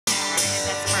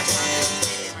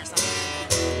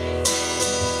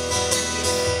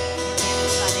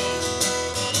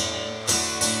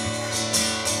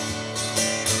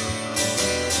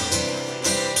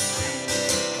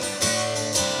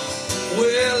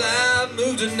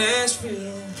to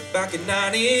Nashville back in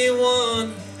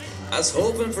 '91. I was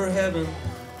hoping for heaven,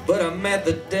 but I met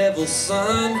the devil's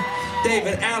son.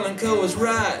 David Allen Coe was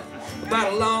right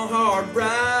about a long hard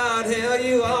ride. Hell,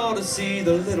 you ought to see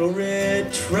the little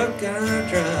red truck I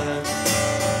drive.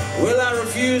 Well, I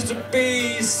refused to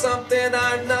be something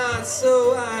I'm not,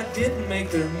 so I didn't make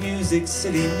their Music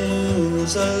City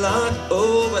news a lot.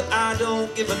 Oh, but I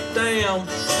don't give a damn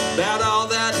about all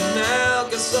that now,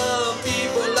 'cause some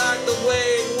people like the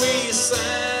way we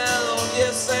sound.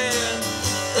 Yes, and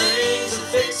things are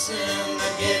fixing to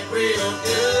get real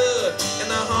good in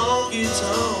the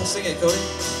honky-tonk. Sing it, Cody.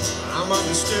 I'm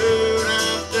understood,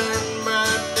 I've done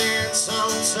my dance on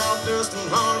sawdust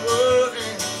and hardwood,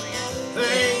 and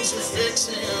things are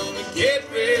fixing to get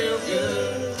real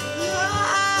good.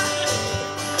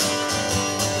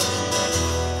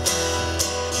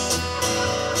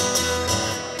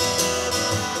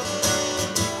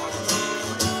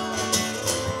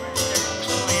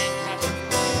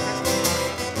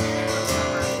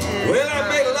 Well, I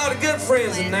made a lot of good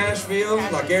friends in Nashville,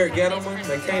 like Eric Gettleman.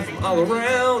 They came from all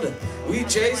around. We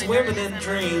chased women in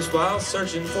dreams while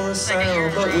searching for a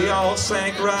sound, but we all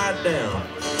sank right down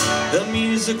the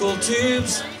musical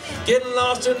tubes, getting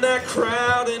lost in that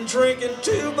crowd and drinking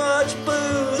too much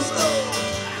booze. Oh,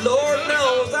 Lord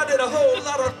knows I did a whole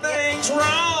lot of things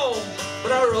wrong,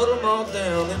 but I wrote them all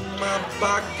down in my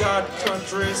by God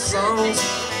country songs.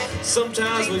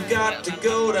 Sometimes we've got to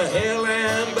go to hell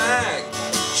and back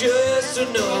just to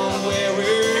know where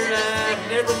we're at.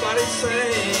 And everybody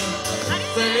saying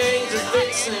things are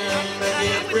fixing to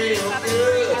get real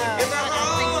good. In the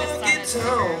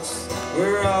honky-tonks,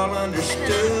 we're all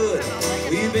understood.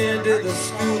 We've been to the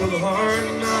school of hard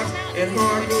knocks and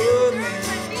hardwood, and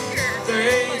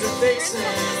things are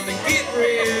fixing to get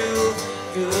real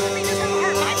good.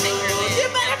 You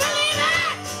better believe it!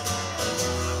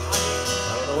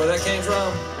 I don't know where that came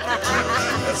from.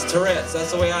 That's Tourette's.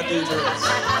 That's the way I do Tourette's.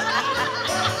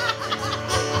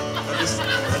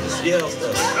 I just yell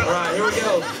stuff. All right, here we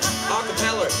go.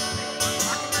 Acapella.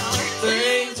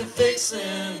 Things are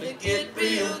fixing to get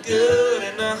real good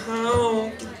in the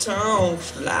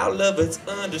honky-tonks. Loud love, it's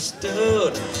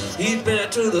understood. He's been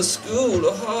to the school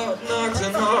of hard knocks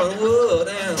and hardwood,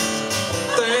 and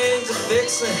things are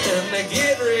fixing to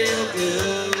get real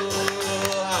good.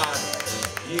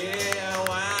 Yeah,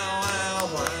 wow, wow,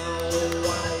 wow,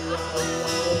 wow, wow,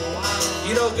 wow.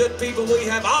 You know, good people, we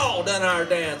have all done our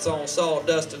dance on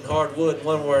sawdust and hardwood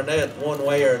one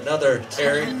way or another,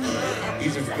 Terry.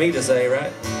 Easy for me to say,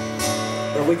 right?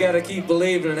 But we gotta keep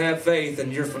believing and have faith,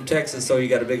 and you're from Texas, so you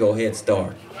got a big old head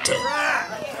start.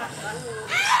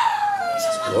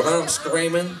 What I'm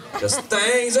screaming, 'cause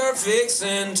things are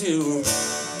fixing to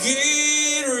get